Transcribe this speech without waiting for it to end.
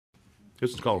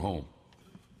This is called Home.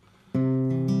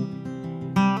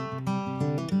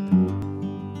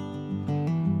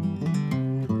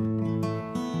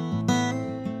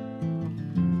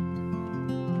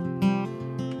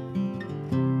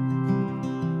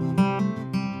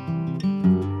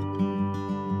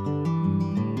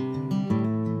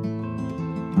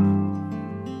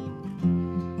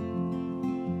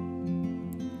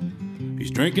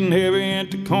 He's drinking heavy at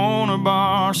the corner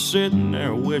bar, sitting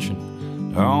there wishing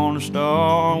on a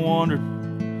star,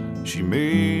 wondering she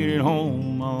made it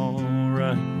home all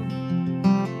right.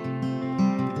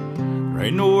 There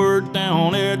ain't no word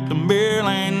down at the mill,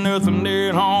 ain't nothing there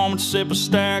at home except a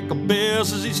stack of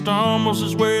bills as he stumbles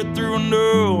his way through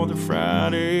another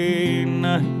Friday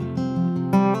night.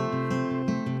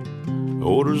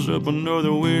 Orders up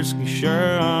another whiskey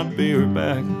shot, be right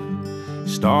back.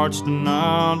 Starts to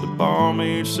nod, the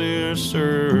barmaid says,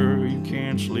 "Sir, you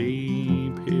can't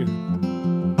sleep here."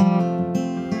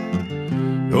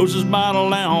 Throws his bottle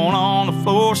down on the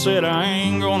floor, said, "I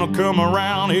ain't gonna come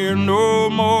around here no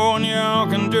more, and y'all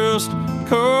can just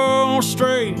go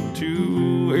straight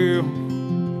to hell."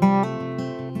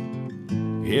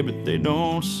 Yeah, but they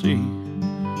don't see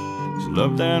he's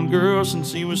loved that girl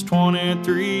since he was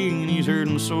 23, and he's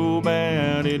hurting so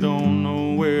bad he don't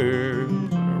know where to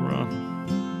run.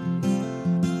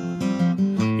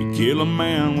 Kill a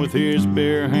man with his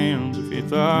bare hands if he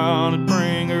thought it'd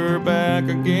bring her back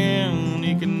again.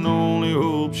 He can only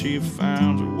hope she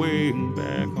finds her way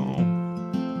back home.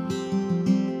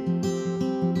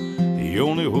 He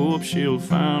only hopes she'll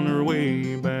find her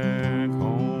way back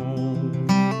home.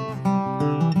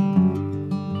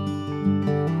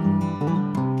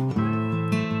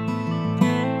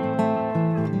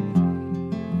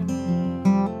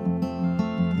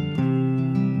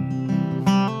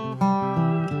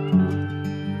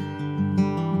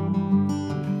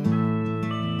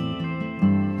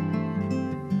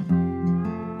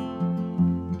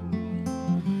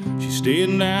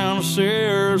 Staying down at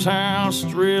Sarah's house,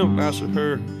 it's real nice of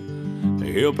her.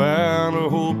 They help out, I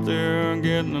hope they're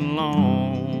getting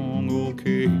along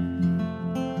okay.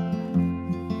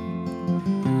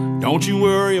 Don't you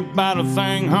worry about a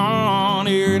thing, hon,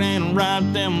 it ain't right,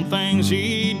 them things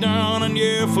he done, and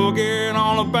yeah, forget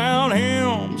all about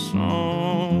him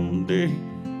someday.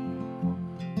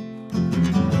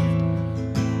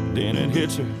 Then it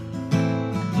hits her.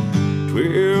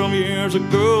 12 years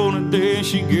ago today,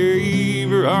 she gave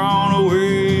her all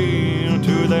away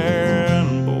to that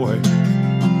boy.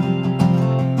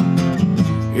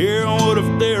 Yeah, what if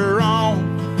they're wrong?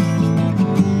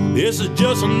 This is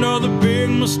just another big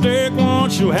mistake, one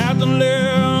she'll have to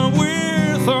live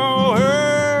with all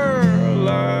her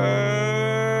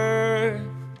life.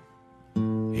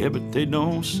 Yeah, but they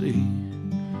don't see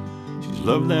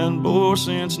loved that boy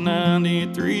since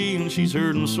 93, and she's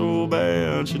hurting so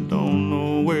bad she don't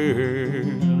know where to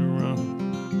run.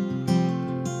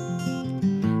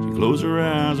 She closes her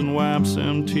eyes and wipes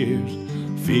them tears,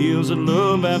 feels the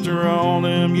love after all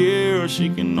them years. She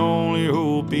can only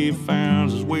hope he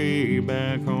finds his way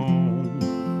back home.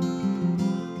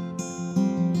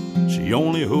 She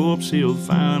only hopes he'll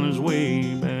find his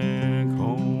way back